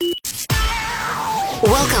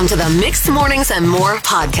Welcome to the Mixed Mornings and More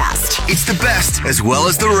podcast. It's the best as well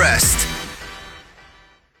as the rest.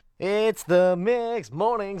 It's the Mixed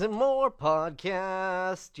Mornings and More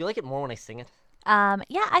podcast. Do you like it more when I sing it?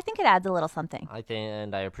 Yeah, I think it adds a little something.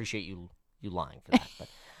 And I appreciate you lying for that.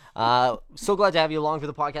 But, so glad to have you along for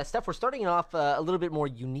the podcast. Steph, we're starting off a little bit more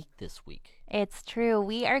unique this week. It's true.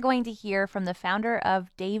 We are going to hear from the founder of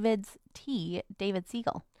David's Tea, David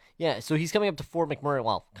Siegel. Yeah, so he's coming up to Fort McMurray.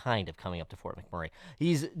 Well, kind of coming up to Fort McMurray.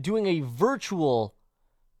 He's doing a virtual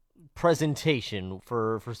presentation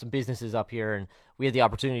for some businesses up here, and we had the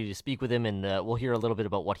opportunity to speak with him, and we'll hear a little bit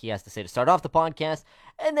about what he has to say to start off the podcast,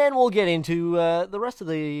 and then we'll get into the rest of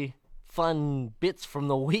the fun bits from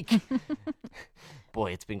the week.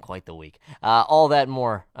 Boy, it's been quite the week. All that and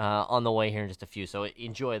more on the way here in just a few, so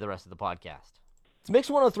enjoy the rest of the podcast. It's Mix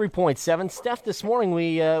 103.7. Steph, this morning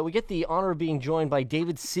we get the honor of being joined by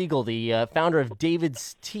David Siegel, the founder of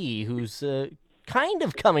David's Tea, who's kind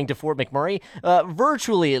of coming to Fort McMurray,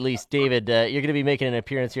 virtually at least. David, you're going to be making an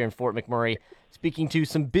appearance here in Fort McMurray, speaking to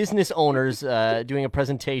some business owners, doing a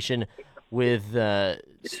presentation with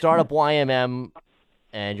Startup YMM,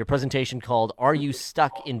 and your presentation called "Are You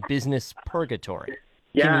Stuck in Business Purgatory?"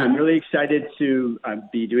 Yeah, I'm really excited to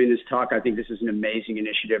be doing this talk. I think this is an amazing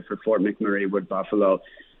initiative for Fort McMurray, Wood Buffalo.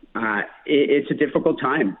 It's a difficult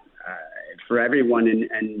time for everyone,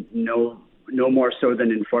 and no more so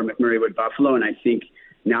than in Fort McMurray, Wood Buffalo. And I think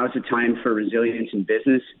now is the time for resilience in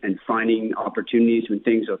business and finding opportunities when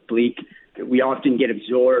things look bleak. We often get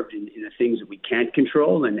absorbed in the things that we can't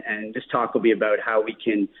control, and this talk will be about how we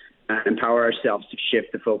can empower ourselves to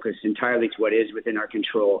shift the focus entirely to what is within our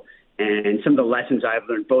control. And some of the lessons I've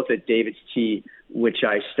learned both at David's Tea, which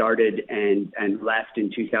I started and left in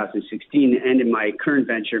 2016, and in my current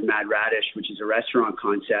venture, Mad Radish, which is a restaurant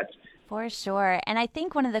concept. For sure. And I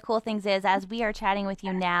think one of the cool things is, as we are chatting with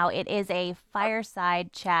you now, it is a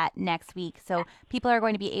fireside chat next week. So people are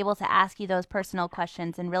going to be able to ask you those personal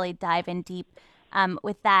questions and really dive in deep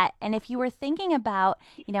with that. And if you were thinking about,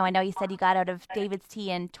 I know you said you got out of David's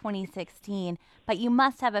Tea in 2016, but you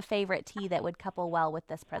must have a favorite tea that would couple well with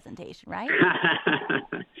this presentation, right?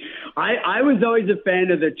 I was always a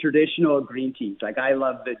fan of the traditional green teas. Like, I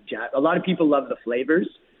love a lot of people love the flavors.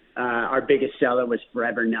 Our biggest seller was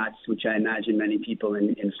Forever Nuts, which I imagine many people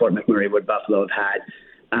in Fort McMurray, Wood Buffalo have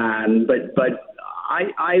had. But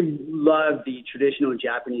I love the traditional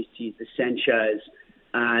Japanese teas, the senchas.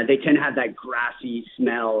 They tend to have that grassy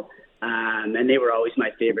smell, and they were always my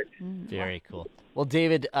favorite. Very cool. Well,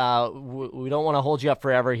 David, we don't want to hold you up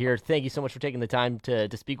forever here. Thank you so much for taking the time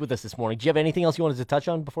to speak with us this morning. Do you have anything else you wanted to touch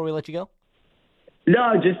on before we let you go?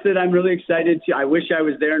 No, just that I'm really excited I wish I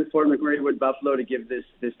was there in Fort McMurray, Wood Buffalo to give this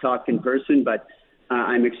talk in person, but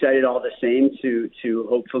I'm excited all the same to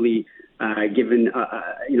hopefully have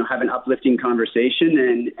an uplifting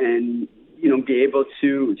conversation and be able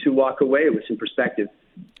to walk away with some perspective.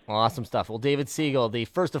 Awesome stuff. Well, David Siegel, the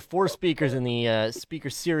first of 4 speakers in the speaker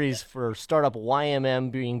series for Startup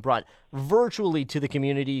YMM, being brought virtually to the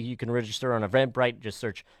community. You can register on Eventbrite. Just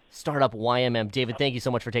search Startup YMM. David, thank you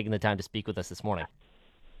so much for taking the time to speak with us this morning.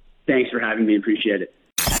 Thanks for having me. Appreciate it.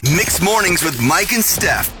 Mixed Mornings with Mike and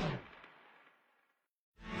Steph.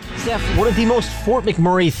 Steph, one of the most Fort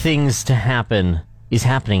McMurray things to happen is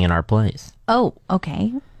happening in our place. Oh,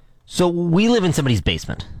 okay. So we live in somebody's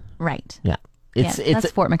basement. Right. Yeah.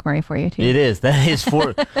 That's Fort McMurray for you, too. It is. That is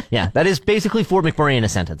that is basically Fort McMurray in a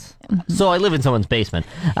sentence. Mm-hmm. So I live in someone's basement.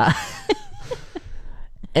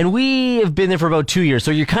 And we have been there for about 2 years,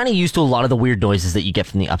 so you're kind of used to a lot of the weird noises that you get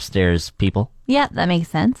from the upstairs people. Yeah, that makes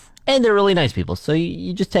sense. And they're really nice people, so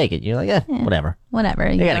you just take it. You're like, whatever. Whatever.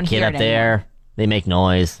 They got a kid up there. They make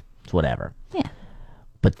noise. It's whatever. Yeah.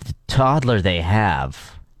 But the toddler they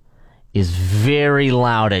have is very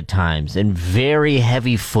loud at times and very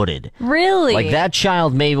heavy-footed. Really? Like, that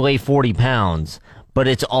child may weigh 40 pounds, but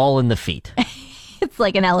it's all in the feet. It's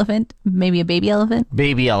like an elephant, maybe a baby elephant.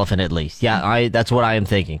 Baby elephant, at least. Yeah, that's what I am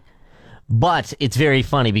thinking. But it's very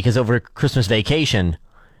funny because over Christmas vacation,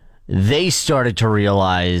 they started to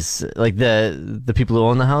realize, like the people who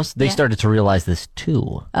own the house, they started to realize this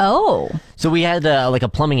too. Oh. So we had like a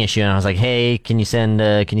plumbing issue, and I was like, "Hey, can you send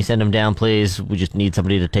them down, please? We just need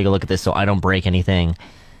somebody to take a look at this so I don't break anything."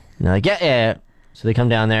 And they're like, "Yeah." So they come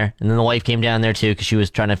down there, and then the wife came down there too because she was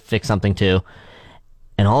trying to fix something too.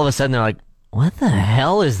 And all of a sudden, they're like, "What the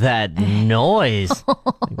hell is that noise?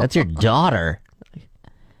 Like, that's your daughter."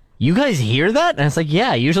 You guys hear that? And it's like,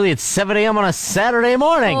 yeah, usually it's 7 a.m. on a Saturday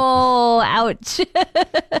morning. Oh, ouch.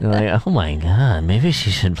 They're like, oh my God, maybe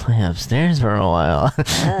she should play upstairs for a while.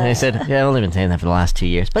 And I said, yeah, I've only been saying that for the last 2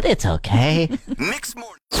 years, but it's okay. Mixed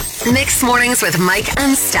Mornings Mixed Mornings with Mike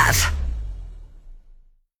and Steph.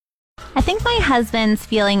 I think my husband's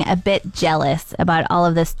feeling a bit jealous about all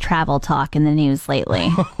of this travel talk in the news lately.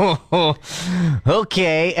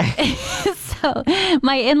 Okay. So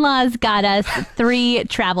my in-laws got us 3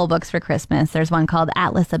 travel books for Christmas. There's one called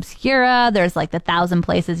Atlas Obscura. There's like the 1,000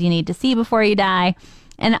 places you need to see before you die.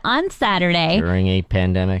 And on Saturday... During a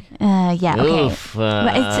pandemic? Yeah, okay. Oof,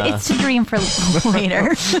 But it's to dream for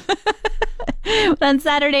later. But on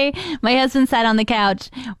Saturday, my husband sat on the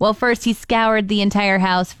couch. Well, first he scoured the entire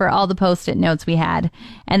house for all the Post-it notes we had.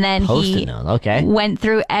 And then Post-it note, okay. went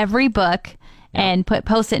through every book and put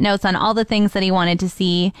Post-it notes on all the things that he wanted to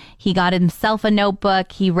see. He got himself a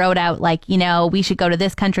notebook. He wrote out like, we should go to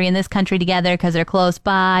this country and this country together because they're close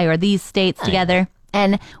by, or these states together.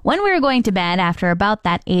 And when we were going to bed, after about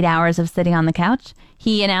that 8 hours of sitting on the couch,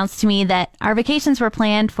 he announced to me that our vacations were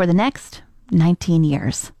planned for the next 19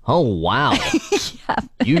 years. Oh, wow.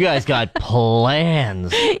 You guys got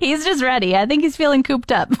plans. He's just ready. I think he's feeling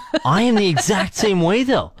cooped up. I am the exact same way,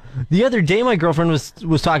 though. The other day, my girlfriend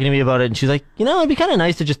was talking to me about it, and she's like, it'd be kind of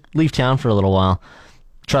nice to just leave town for a little while.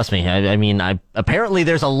 Trust me. Apparently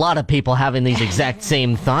there's a lot of people having these exact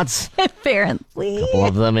same thoughts. Apparently. A couple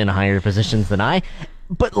of them in higher positions than I.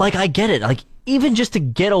 But, I get it. Even just to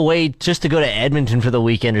get away, just to go to Edmonton for the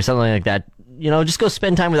weekend or something like that, just go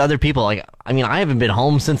spend time with other people. I haven't been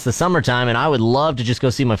home since the summertime, and I would love to just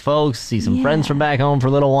go see my folks, see some friends from back home for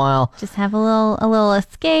a little while. Just have a little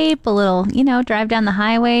escape, a little, drive down the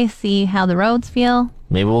highway, see how the roads feel.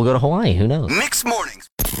 Maybe we'll go to Hawaii. Who knows? Mixed Mornings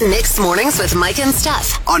Mixed Mornings with Mike and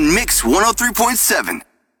Steph. on Mix 103.7.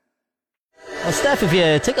 Well, Steph, if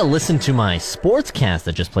you take a listen to my sportscast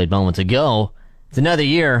that just played moments ago, it's another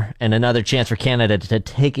year and another chance for Canada to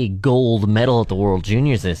take a gold medal at the World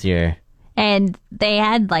Juniors this year. And they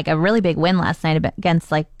had a really big win last night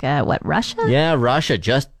against Russia? Yeah, Russia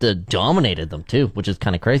just dominated them too, which is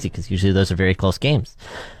kind of crazy because usually those are very close games.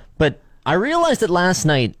 But I realized that last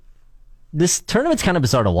night, this tournament's kind of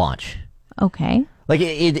bizarre to watch. Okay.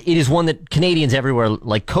 It is one that Canadians everywhere,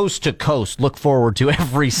 coast to coast, look forward to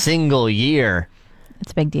every single year.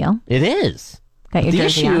 It's a big deal. It is. Got your The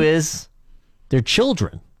jersey issue on. is they're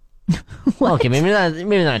children. Okay,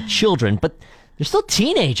 maybe not children, but they're still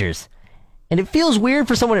teenagers. And it feels weird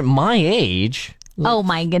for someone at my age, Oh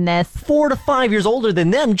my goodness. 4 to 5 years older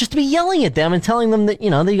than them, just to be yelling at them and telling them that,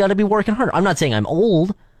 they got to be working harder. I'm not saying I'm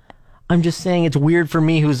old. I'm just saying it's weird for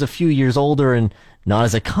me, who's a few years older and not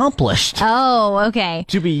as accomplished, Oh, okay.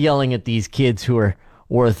 to be yelling at these kids who are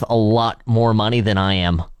worth a lot more money than I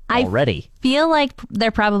am already. Feel like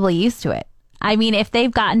they're probably used to it. I mean, if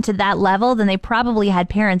they've gotten to that level, then they probably had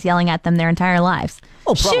parents yelling at them their entire lives.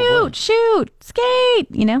 Oh, probably. Shoot,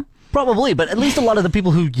 skate, Probably, but at least a lot of the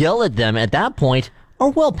people who yell at them at that point are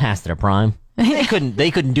well past their prime. They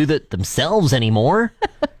couldn't do that themselves anymore.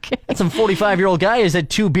 Okay. That's some 45-year-old guy who's had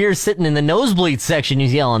 2 beers sitting in the nosebleed section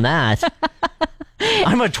who's yelling that.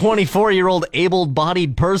 I'm a 24-year-old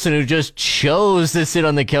able-bodied person who just chose to sit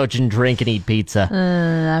on the couch and drink and eat pizza.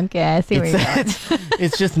 Okay, I see where you're going.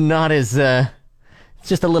 It's just not as, it's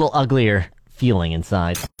just a little uglier feeling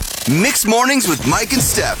inside. Mixed Mornings with Mike and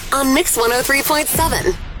Steph. On Mix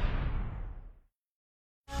 103.7.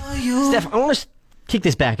 Steph, I want to kick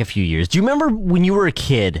this back a few years. Do you remember when you were a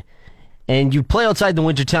kid and you'd play outside in the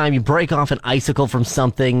wintertime, you'd break off an icicle from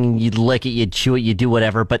something, you'd lick it, you'd chew it, you'd do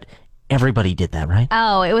whatever, but everybody did that, right?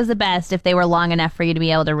 Oh, it was the best if they were long enough for you to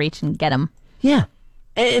be able to reach and get them. Yeah.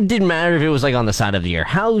 It didn't matter if it was on the side of your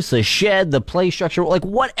house, a shed, the play structure,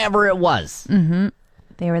 whatever it was. Mm-hmm.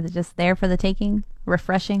 They were just there for the taking,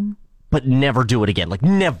 refreshing. But never do it again.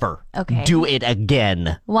 Never do it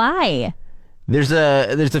again. Why? There's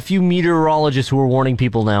a few meteorologists who are warning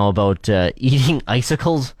people now about eating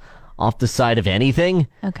icicles off the side of anything.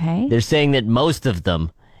 Okay. They're saying that most of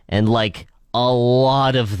them, and a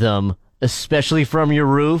lot of them, especially from your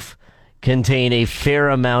roof, contain a fair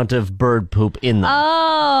amount of bird poop in them.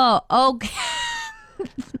 Oh, okay.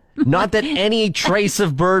 Not that any trace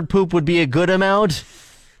of bird poop would be a good amount,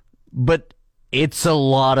 but it's a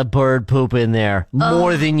lot of bird poop in there.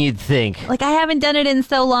 More than you'd think. I haven't done it in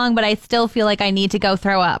so long, but I still feel like I need to go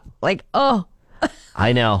throw up.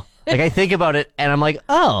 I know. I think about it, and I'm like,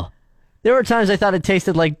 oh, there were times I thought it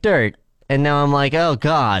tasted like dirt, and now I'm like, oh,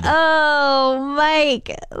 God. Oh,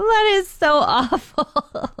 Mike, that is so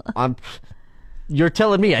awful. You're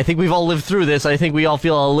telling me. I think we've all lived through this. I think we all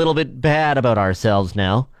feel a little bit bad about ourselves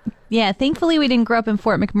now. Yeah, thankfully we didn't grow up in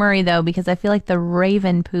Fort McMurray, though, because I feel like the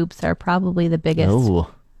raven poops are probably the biggest. Oh,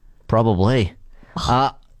 probably.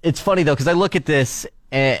 It's funny, though, because I look at this,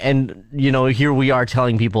 and here we are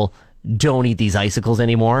telling people, don't eat these icicles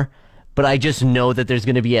anymore. But I just know that there's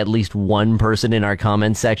going to be at least one person in our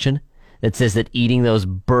comments section that says that eating those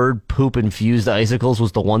bird poop infused icicles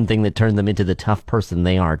was the one thing that turned them into the tough person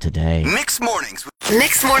they are today. Mixed Mornings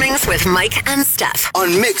Mixed Mornings with Mike and Steph.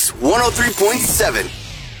 on Mix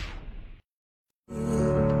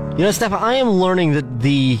 103.7. You know, Steph, I am learning that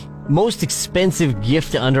the most expensive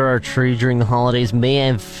gift under our tree during the holidays may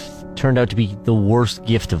have turned out to be the worst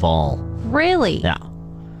gift of all. Really? Yeah.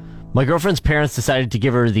 My girlfriend's parents decided to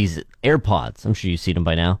give her these AirPods. I'm sure you've seen them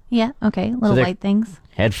by now. Yeah, okay. Little they're- white things.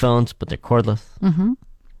 Headphones, but they're cordless. Mm-hmm.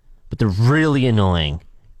 But they're really annoying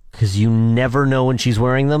because you never know when she's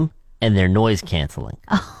wearing them, and they're noise canceling.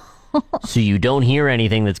 So you don't hear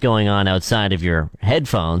anything that's going on outside of your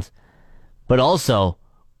headphones. But also,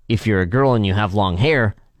 if you're a girl and you have long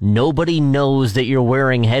hair, nobody knows that you're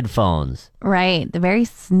wearing headphones. Right. The very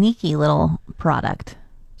sneaky little product.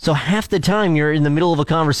 So half the time you're in the middle of a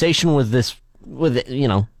conversation with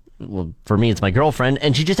well, for me it's my girlfriend,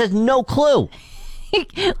 and she just has no clue.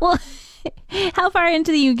 Well, how far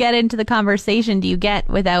into you get into the conversation do you get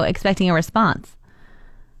without expecting a response?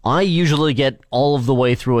 I usually get all of the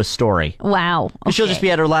way through a story. Wow. Okay. She'll just be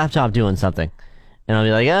at her laptop doing something. And I'll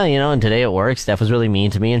be like, and today at work, Steph was really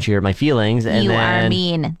mean to me and she hurt my feelings. And You then, are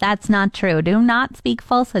mean. That's not true. Do not speak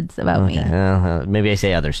falsehoods about me. Maybe I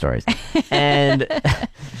say other stories. And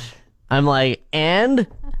I'm like, and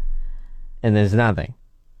there's nothing.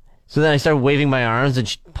 So then I start waving my arms and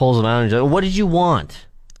she pulls them out and she's like, what did you want?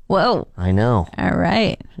 Whoa. I know. All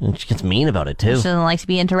right. And she gets mean about it too. She doesn't like to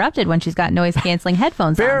be interrupted when she's got noise-canceling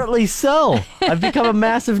headphones on. Apparently so. I've become a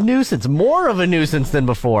massive nuisance. More of a nuisance than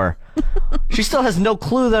before. She still has no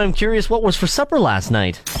clue that I'm curious what was for supper last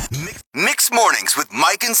night. Mixed Mornings with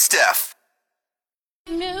Mike and Steph.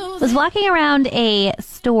 Was walking around a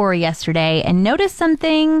store yesterday and noticed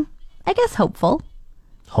something, I guess, hopeful.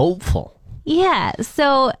 Hopeful. Yeah,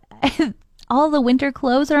 so all the winter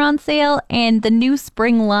clothes are on sale and the new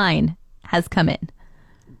spring line has come in.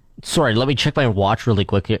 Sorry, let me check my watch really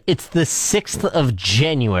quick here. It's the 6th of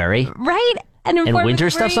January. Right? And for winter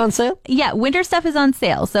free- stuff's on sale? Yeah, winter stuff is on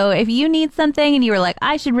sale. So if you need something and you were like,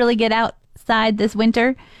 I should really get outside this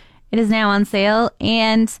winter, it is now on sale.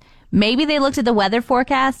 And maybe they looked at the weather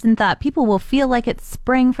forecast and thought people will feel like it's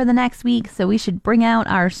spring for the next week, so we should bring out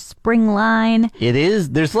our spring line. It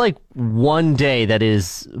is. There's like one day that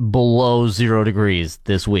is below 0 degrees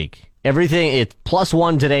this week. Everything, it's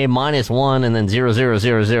 +1 today, -1, and then 0, 0,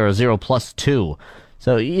 0, 0, 0, +2.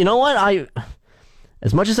 So, you know what?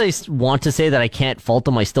 As much as I want to say that I can't fault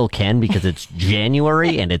them, I still can because it's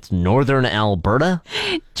January and it's northern Alberta.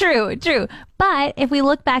 True. But if we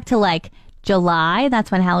look back to like July, that's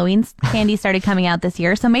when Halloween candy started coming out this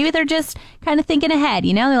year. So maybe they're just kind of thinking ahead,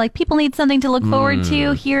 you know? They're like, people need something to look forward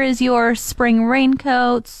to. Here is your spring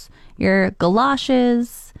raincoats, your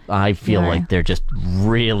galoshes. I feel like they're just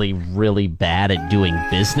really, really bad at doing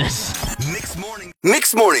business.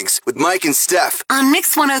 Mixed Mornings with Mike and Steph. On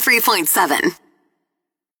Mix 103.7.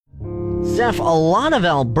 Steph, a lot of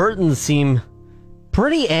Albertans seem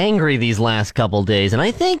pretty angry these last couple days, and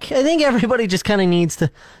I think everybody just kind of needs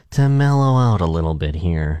to mellow out a little bit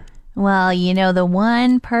here. Well, you know, the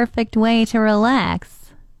one perfect way to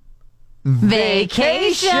relax.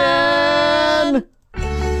 Vacation!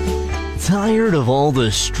 Tired of all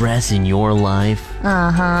the stress in your life?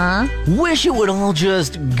 Uh-huh. Wish it would all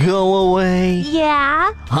just go away?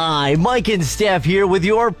 Yeah? Hi, Mike and Steph here with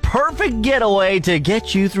your perfect getaway to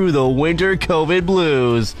get you through the winter COVID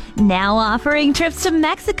blues. Now offering trips to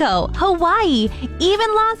Mexico, Hawaii,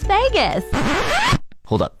 even Las Vegas.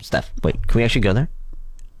 Hold up, Steph. Wait, can we actually go there?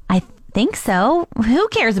 I think so. Who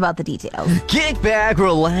cares about the details? Kick back,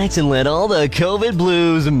 relax, and let all the COVID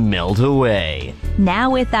blues melt away. Now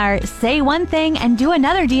with our Say One Thing and Do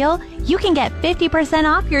Another deal, you can get 50%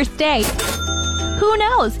 off your stay. Who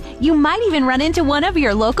knows? You might even run into one of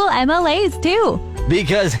your local MLAs too.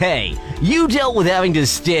 Because, hey, you dealt with having to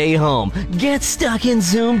stay home, get stuck in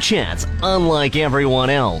Zoom chats, unlike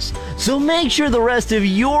everyone else. So make sure the rest of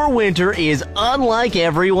your winter is unlike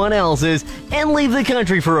everyone else's and leave the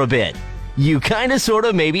country for a bit. You kinda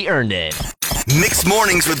sorta maybe earned it. Mixed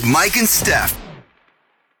Mornings with Mike and Steph.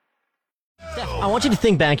 Steph, I want you to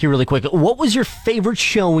think back here really quick. What was your favorite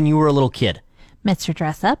show when you were a little kid? Mr.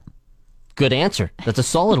 Dress Up. Good answer. That's a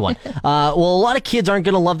solid one. Well, a lot of kids aren't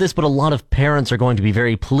going to love this, but a lot of parents are going to be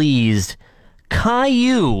very pleased.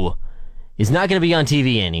 Caillou is not going to be on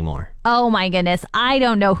TV anymore. Oh my goodness. I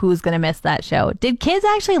don't know who's going to miss that show. Did kids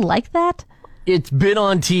actually like that? It's been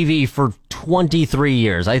on TV for 23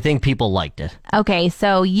 years. I think people liked it. Okay,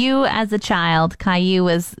 so you as a child, Caillou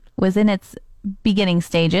was in its beginning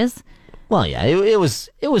stages. Well, yeah, it was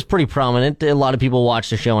pretty prominent. A lot of people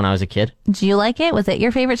watched the show when I was a kid. Do you like it? Was it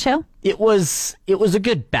your favorite show? It was a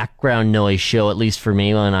good background noise show, at least for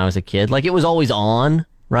me when I was a kid. Like, it was always on,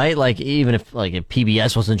 right? Like, even if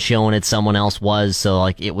PBS wasn't showing it, someone else was. So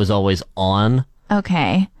like, it was always on.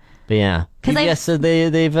 Okay. But yeah, PBS said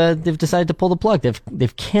they've decided to pull the plug.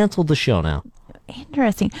 They've canceled the show now.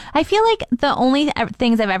 Interesting. I feel like the only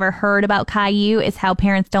things I've ever heard about Caillou is how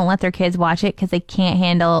parents don't let their kids watch it because they can't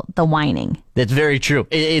handle the whining. That's very true.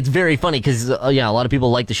 It's very funny because, a lot of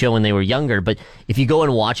people liked the show when they were younger, but if you go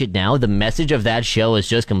and watch it now, the message of that show is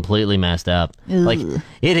just completely messed up. Ugh. Like,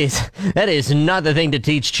 that is not the thing to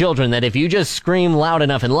teach children, that if you just scream loud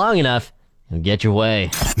enough and long enough, you'll get your way.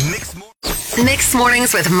 Mixed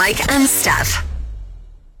Mornings with Mike and Steph.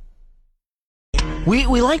 We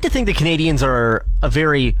like to think that Canadians are a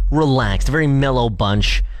very relaxed, a very mellow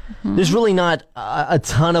bunch. Mm-hmm. There's really not a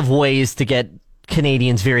ton of ways to get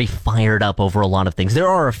Canadians very fired up over a lot of things. There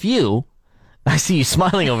are a few. I see you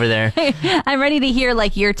smiling over there. I'm ready to hear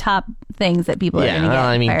your top things that people are going to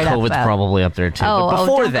get fired up COVID's about. probably up there too. But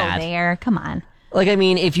before don't that, go there. Come on.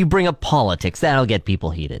 If you bring up politics, that'll get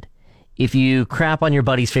people heated. If you crap on your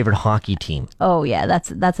buddy's favorite hockey team. Oh yeah,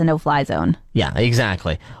 that's a no-fly zone. Yeah,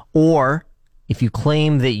 exactly. Or if you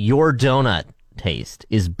claim that your donut taste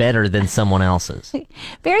is better than someone else's.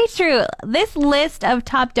 Very true. This list of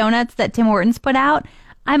top donuts that Tim Hortons put out,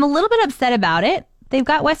 I'm a little bit upset about it. They've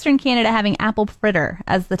got Western Canada having apple fritter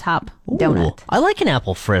as the top donut. I like an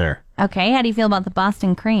apple fritter. Okay, how do you feel about the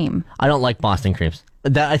Boston cream? I don't like Boston creams.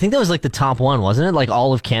 I think that was the top one, wasn't it? Like,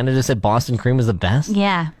 all of Canada said Boston cream was the best.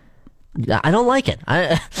 Yeah. I don't like it.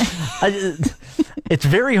 It's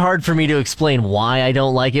very hard for me to explain why I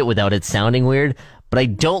don't like it without it sounding weird, but I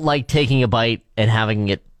don't like taking a bite and having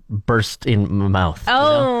it burst in my mouth.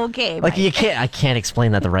 Oh, okay. Like, I can't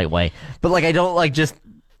explain that the right way. But I don't like just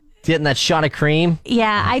getting that shot of cream.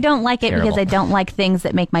 Yeah, I don't like it Terrible. because I don't like things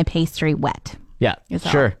that make my pastry wet. Yeah,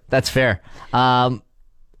 sure. That's fair.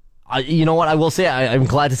 You know what? I will say I'm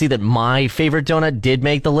glad to see that my favorite donut did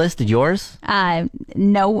make the list. Did yours?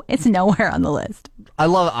 No, it's nowhere on the list. I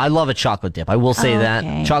love a chocolate dip. I will say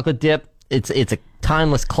that chocolate dip. It's a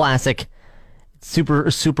timeless classic. Super,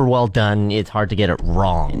 super well done. It's hard to get it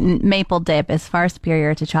wrong. Maple dip is far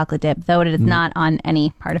superior to chocolate dip, though it is not on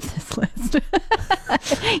any part of this list.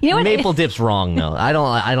 You know what? Maple dip's wrong though. I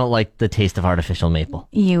don't like the taste of artificial maple.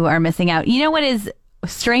 You are missing out. You know what is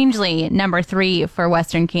strangely number 3 for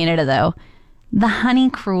Western Canada though? The honey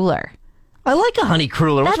cruller. I like a honey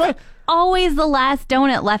cruller. That's always the last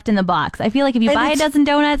donut left in the box. I feel like if you buy a dozen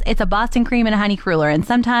donuts, it's a Boston cream and a honey cruller, and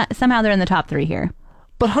somehow they're in the top 3 here.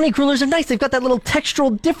 But honey crullers are nice. They've got that little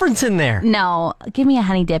textural difference in there. No, give me a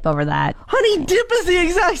honey dip over that. Honey dip is the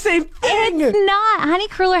exact same thing. It's not. Honey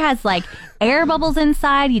cruller has air bubbles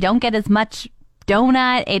inside. You don't get as much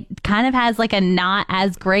donut. It kind of has a not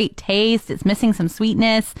as great taste. It's missing some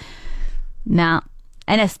sweetness. No.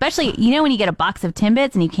 And especially, when you get a box of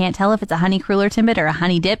Timbits and you can't tell if it's a honey cruller Timbit or a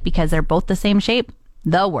honey dip because they're both the same shape,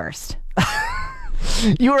 the worst.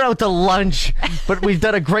 You were out to lunch, but we've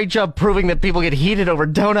done a great job proving that people get heated over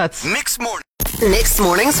donuts. Mixed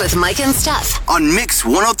Mornings with Mike and Steph on Mix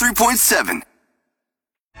 103.7.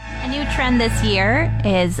 A new trend this year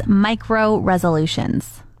is micro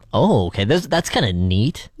resolutions. Oh, okay. That's kind of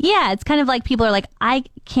neat. Yeah, it's kind of like people are like, I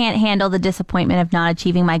can't handle the disappointment of not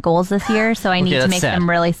achieving my goals this year, so I need to make them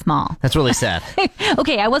really small. That's really sad.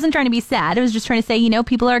 Okay, I wasn't trying to be sad. I was just trying to say,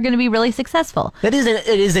 people are going to be really successful. It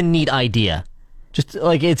is a neat idea. Just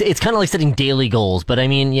it's kind of like setting daily goals, but I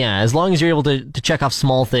mean, yeah, as long as you're able to check off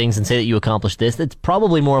small things and say that you accomplished this, it's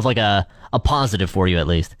probably more of a positive for you at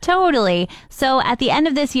least. Totally. So at the end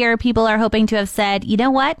of this year, people are hoping to have said, you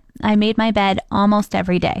know what? I made my bed almost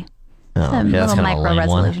every day. Oh, okay, that's kind of a lame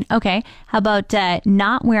resolution. one. Okay. How about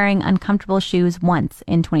not wearing uncomfortable shoes once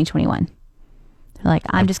in 2021?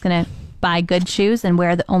 I'm just going to buy good shoes and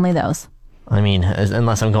wear only those. I mean,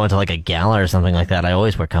 unless I'm going to a gala or something like that, I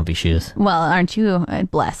always wear comfy shoes. Well, aren't you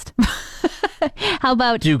blessed? How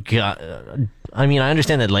about... I mean, I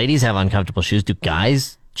understand that ladies have uncomfortable shoes. Do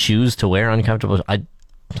guys choose to wear uncomfortable... I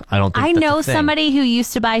don't think I that's know a thing. somebody who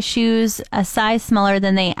used to buy shoes a size smaller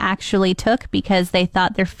than they actually took because they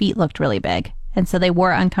thought their feet looked really big. And so they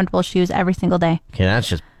wore uncomfortable shoes every single day. Okay, that's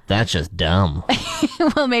just dumb.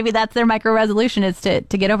 Well, maybe that's their micro resolution is to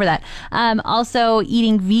get over that. Also,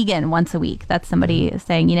 eating vegan once a week. That's somebody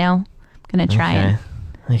saying, I'm going to try it.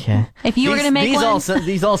 Okay. If you were going to make one...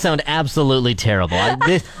 These all sound absolutely terrible.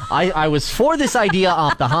 I was for this idea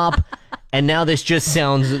off the hop, and now this just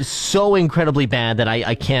sounds so incredibly bad that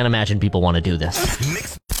I can't imagine people want to do this.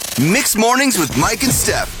 Mixed Mornings with Mike and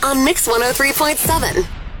Steph on Mix 103.7.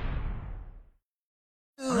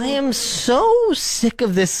 am so sick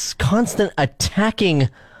of this constant attacking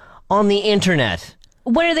on the internet.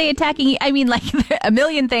 What are they attacking? I mean, like a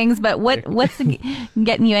million things, but what's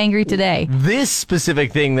getting you angry today? This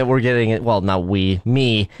specific thing that we're getting, well, not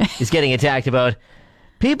me, is getting attacked about.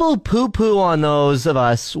 People poo-poo on those of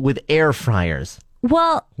us with air fryers.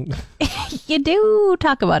 Well, you do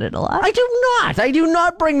talk about it a lot. I do not. I do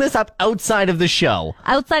not bring this up outside of the show.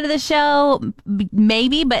 Outside of the show,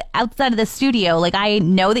 maybe, but outside of the studio. Like, I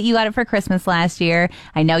know that you got it for Christmas last year.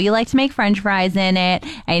 I know you like to make French fries in it.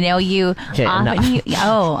 I know you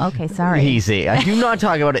okay, sorry. Easy. I do not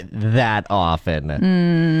talk about it that often.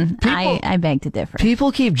 I beg to differ.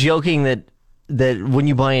 People keep joking that when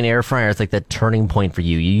you buy an air fryer, it's like that turning point for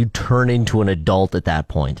you. You turn into an adult at that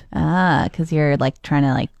point. Because you're like trying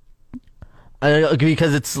to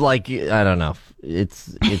because it's like, I don't know.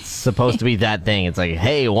 It's supposed to be that thing. It's like,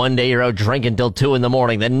 hey, one day you're out drinking till 2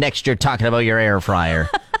 a.m. The next you're talking about your air fryer.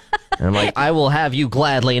 And I'm like, I will have you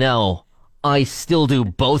gladly know I still do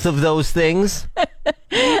both of those things.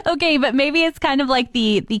 Okay, but maybe it's kind of like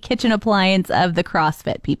the kitchen appliance of the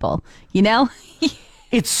CrossFit people, you know?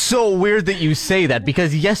 It's so weird that you say that,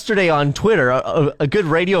 because yesterday on Twitter, a good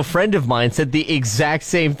radio friend of mine said the exact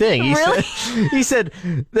same thing. He said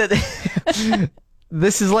that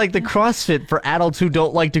this is like the CrossFit for adults who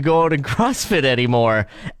don't like to go out and CrossFit anymore.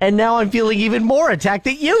 And now I'm feeling even more attacked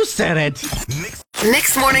that you said it.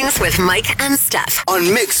 Mixed Mornings with Mike and Steph.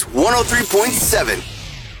 On Mix 103.7.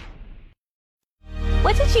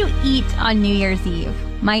 What did you eat on New Year's Eve?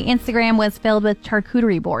 My Instagram was filled with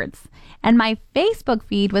charcuterie boards. And my Facebook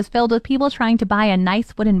feed was filled with people trying to buy a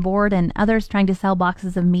nice wooden board and others trying to sell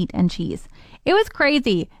boxes of meat and cheese. It was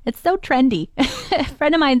crazy. It's so trendy. A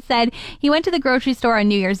friend of mine said he went to the grocery store on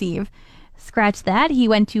New Year's Eve. Scratch that, he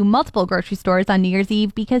went to multiple grocery stores on New Year's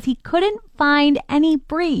Eve because he couldn't find any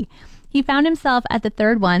brie. He found himself at the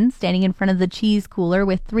third one, standing in front of the cheese cooler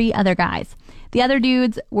with 3 other guys. The other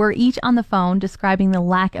dudes were each on the phone describing the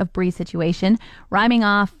lack of brie situation, rhyming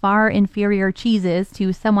off far inferior cheeses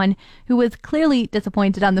to someone who was clearly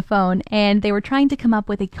disappointed on the phone, and they were trying to come up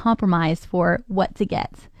with a compromise for what to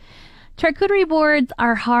get. Charcuterie boards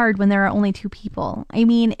are hard when there are only 2 people. I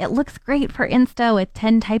mean, it looks great for Insta with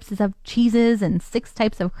 10 types of cheeses and 6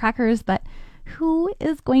 types of crackers, but who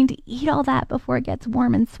is going to eat all that before it gets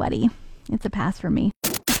warm and sweaty? It's a pass for me.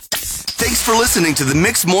 Thanks for listening to the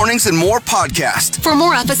Mixed Mornings and More podcast. For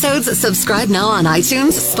more episodes, subscribe now on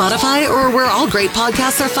iTunes, Spotify, or where all great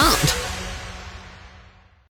podcasts are found.